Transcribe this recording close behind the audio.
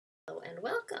and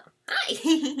welcome. Hi!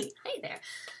 Hi there.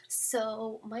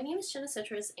 So, my name is Jenna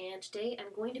Citrus, and today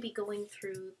I'm going to be going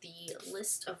through the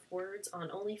list of words on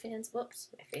OnlyFans. Whoops,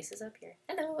 my face is up here.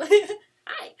 Hello!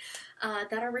 Hi!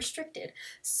 That are restricted.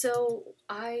 So,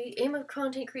 I am a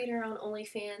content creator on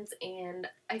OnlyFans, and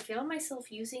I found myself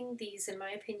using these, in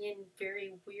my opinion,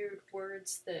 very weird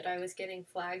words that I was getting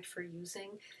flagged for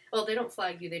using. Well, they don't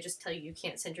flag you, they just tell you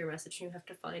can't send your message and you have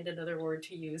to find another word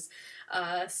to use.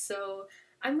 So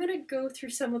I'm going to go through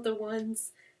some of the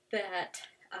ones that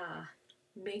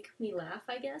make me laugh,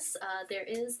 I guess. There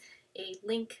is a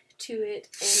link to it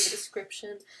in the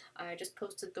description. I just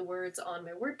posted the words on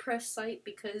my WordPress site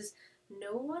because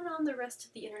no one on the rest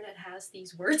of the internet has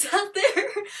these words out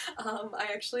there. I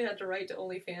actually had to write to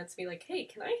OnlyFans and be like, hey,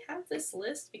 can I have this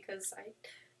list? Because I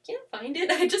can't find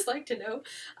it. I'd just like to know.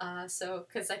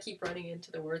 Because I keep running into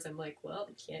the words, I'm like, well,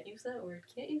 can't use that word,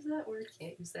 can't use that word,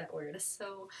 can't use that word.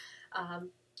 So,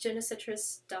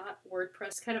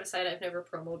 jennasitrus.wordpress, kind of a site I've never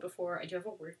promoted before. I do have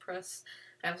a WordPress.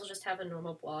 I also just have a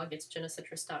normal blog. It's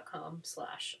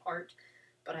jennasitrus.com/art,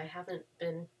 but I haven't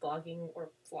been blogging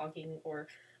or vlogging or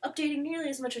updating nearly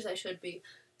as much as I should be.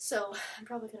 So I'm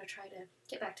probably going to try to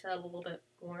get back to that a little bit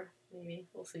more. Maybe.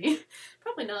 We'll see.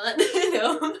 Probably not.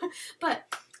 No.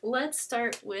 But let's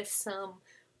start with some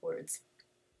words.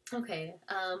 Okay,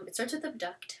 it starts with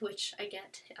abduct, which I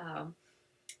get.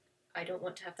 I don't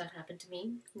want to have that happen to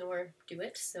me, nor do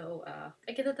it, so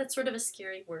I get that that's sort of a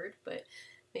scary word, but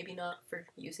maybe not for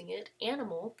using it.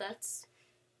 Animal, that's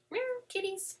meow,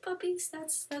 kitties, puppies,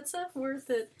 that's a word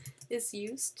that is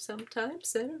used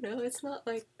sometimes. I don't know, it's not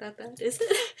like that bad, is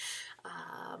it?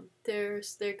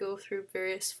 They go through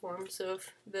various forms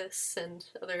of this and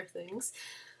other things.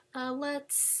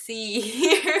 Let's see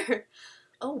here.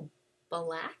 Oh,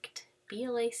 blacked,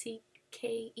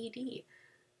 B-L-A-C-K-E-D.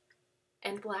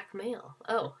 And blackmail.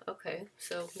 Oh, okay.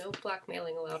 So no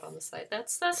blackmailing allowed on the site.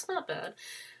 That's not bad.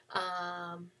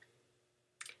 I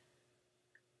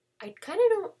kind of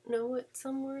don't know what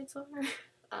some words are.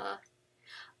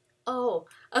 Oh,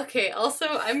 okay. Also,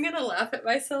 I'm gonna laugh at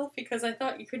myself because I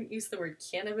thought you couldn't use the word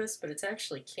cannabis, but it's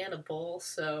actually cannibal.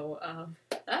 So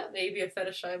that may be a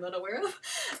fetish I'm unaware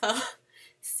of.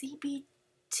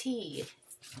 CBT.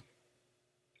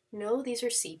 No, these are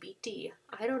CBD.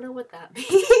 I don't know what that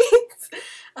means.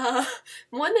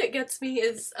 One that gets me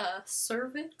is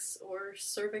cervix, or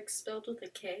cervix spelled with a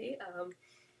K,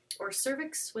 or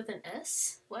cervix with an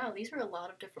S. Wow, these are a lot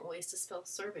of different ways to spell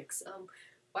cervix.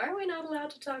 Why are we not allowed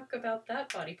to talk about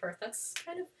that body part? That's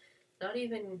kind of not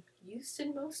even used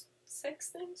in most sex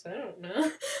things? I don't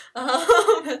know.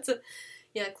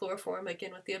 Yeah, chloroform,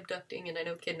 again with the abducting, and I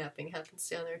know kidnapping happens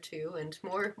down there too, and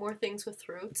more things with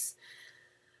throats.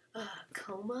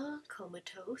 Coma,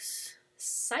 comatose,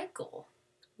 cycle,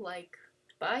 like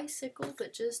bicycle,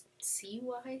 but just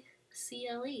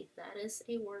C-Y-C-L-E. That is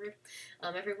a word.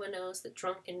 Everyone knows that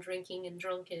drunken, drinking, and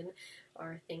drunken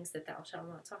are things that thou shalt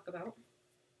not talk about.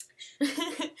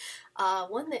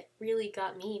 One that really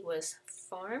got me was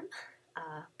farm,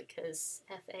 because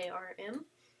F-A-R-M.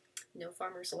 No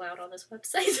farmers allowed on this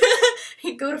website.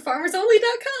 Go to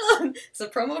farmersonly.com. It's a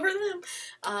promo for them.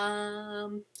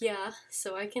 Yeah,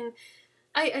 so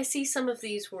I see some of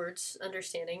these words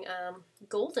understanding.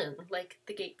 Golden, like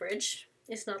the gate bridge,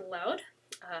 is not allowed.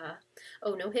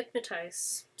 Oh, no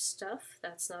hypnotize stuff,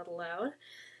 that's not allowed.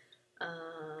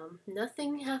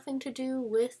 Nothing having to do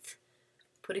with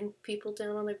putting people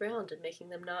down on the ground and making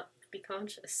them not be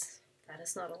conscious. That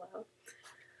is not allowed.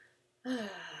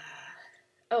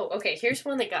 Oh, okay, here's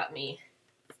one that got me.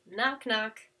 Knock,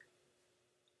 knock.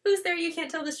 Who's there? You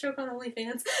can't tell this joke on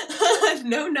OnlyFans.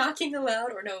 No knocking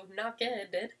allowed, or no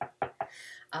knock-ended.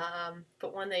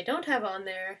 But one they don't have on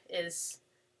there is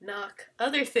knock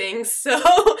other things, so,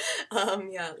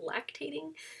 yeah,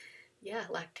 lactating. Yeah,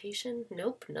 lactation.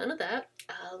 Nope, none of that.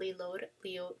 Lolita.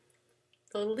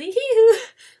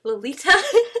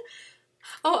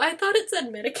 Oh, I thought it said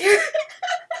Medicare.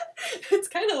 It's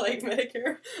kind of like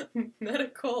Medicare.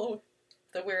 Medical,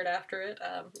 the word after it.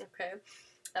 Okay.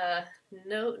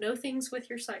 No things with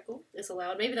your cycle is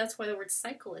allowed. Maybe that's why the word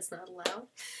cycle is not allowed.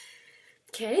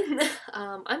 Okay.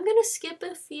 I'm gonna skip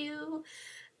a few,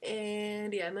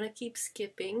 and yeah, I'm gonna keep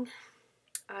skipping.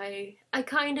 I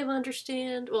kind of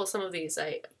understand. Well, some of these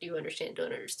I do understand,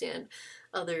 don't understand.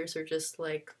 Others are just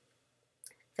like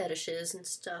fetishes and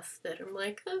stuff that I'm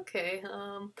like, okay,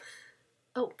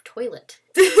 oh, toilet.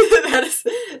 that is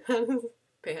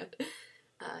bad.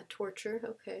 Torture,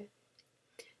 okay.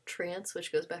 Trance,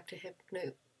 which goes back to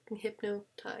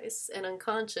hypnotize, and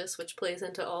unconscious, which plays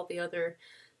into all the other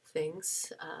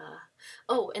things.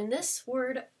 Oh, and this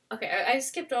word, okay, I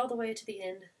skipped all the way to the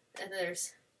end, and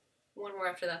there's one more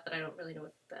after that that I don't really know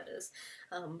what that is.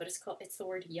 But it's the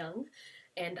word young.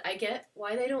 And I get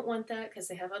why they don't want that, because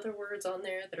they have other words on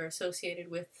there that are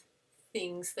associated with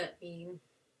things that mean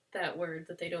that word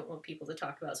that they don't want people to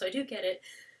talk about. So I do get it.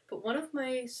 But one of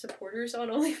my supporters on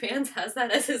OnlyFans has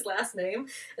that as his last name.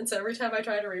 And so every time I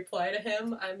try to reply to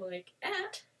him, I'm like,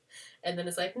 at. And then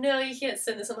it's like, no, you can't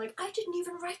send this. I'm like, I didn't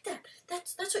even write that.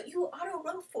 That's what you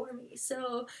auto-wrote for me.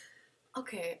 So,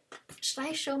 okay. Should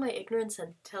I show my ignorance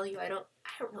and tell you I don't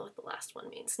know what the last one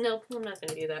means? No, I'm not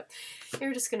going to do that.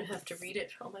 You're just going to have to read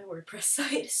it on my WordPress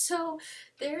site. So,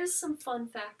 there's some fun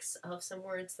facts of some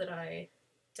words that I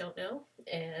don't know,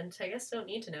 and I guess don't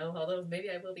need to know, although maybe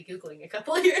I will be Googling a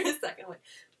couple here in a second. Like,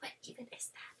 what even is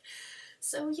that?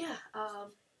 So yeah,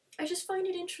 I just find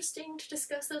it interesting to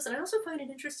discuss those, and I also find it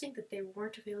interesting that they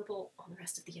weren't available on the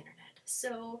rest of the internet.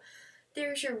 So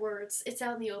there's your words. It's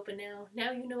out in the open now.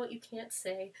 Now you know what you can't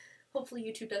say. Hopefully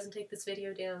YouTube doesn't take this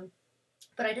video down.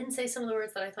 But I didn't say some of the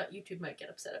words that I thought YouTube might get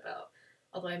upset about.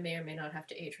 Although I may or may not have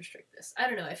to age restrict this. I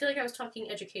don't know. I feel like I was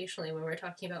talking educationally when we were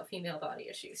talking about female body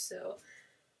issues, so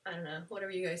I don't know.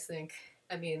 Whatever you guys think.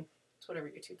 I mean, it's whatever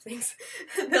YouTube thinks.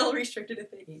 They'll restrict it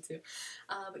if they need to.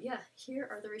 But yeah, here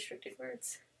are the restricted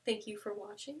words. Thank you for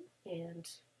watching, and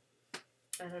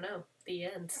I don't know, the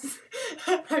end.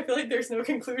 I feel like there's no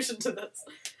conclusion to this.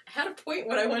 I had a point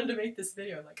when I wanted to make this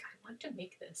video. I'm like, I want to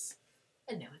make this.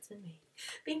 And now it's been made.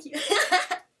 Thank you.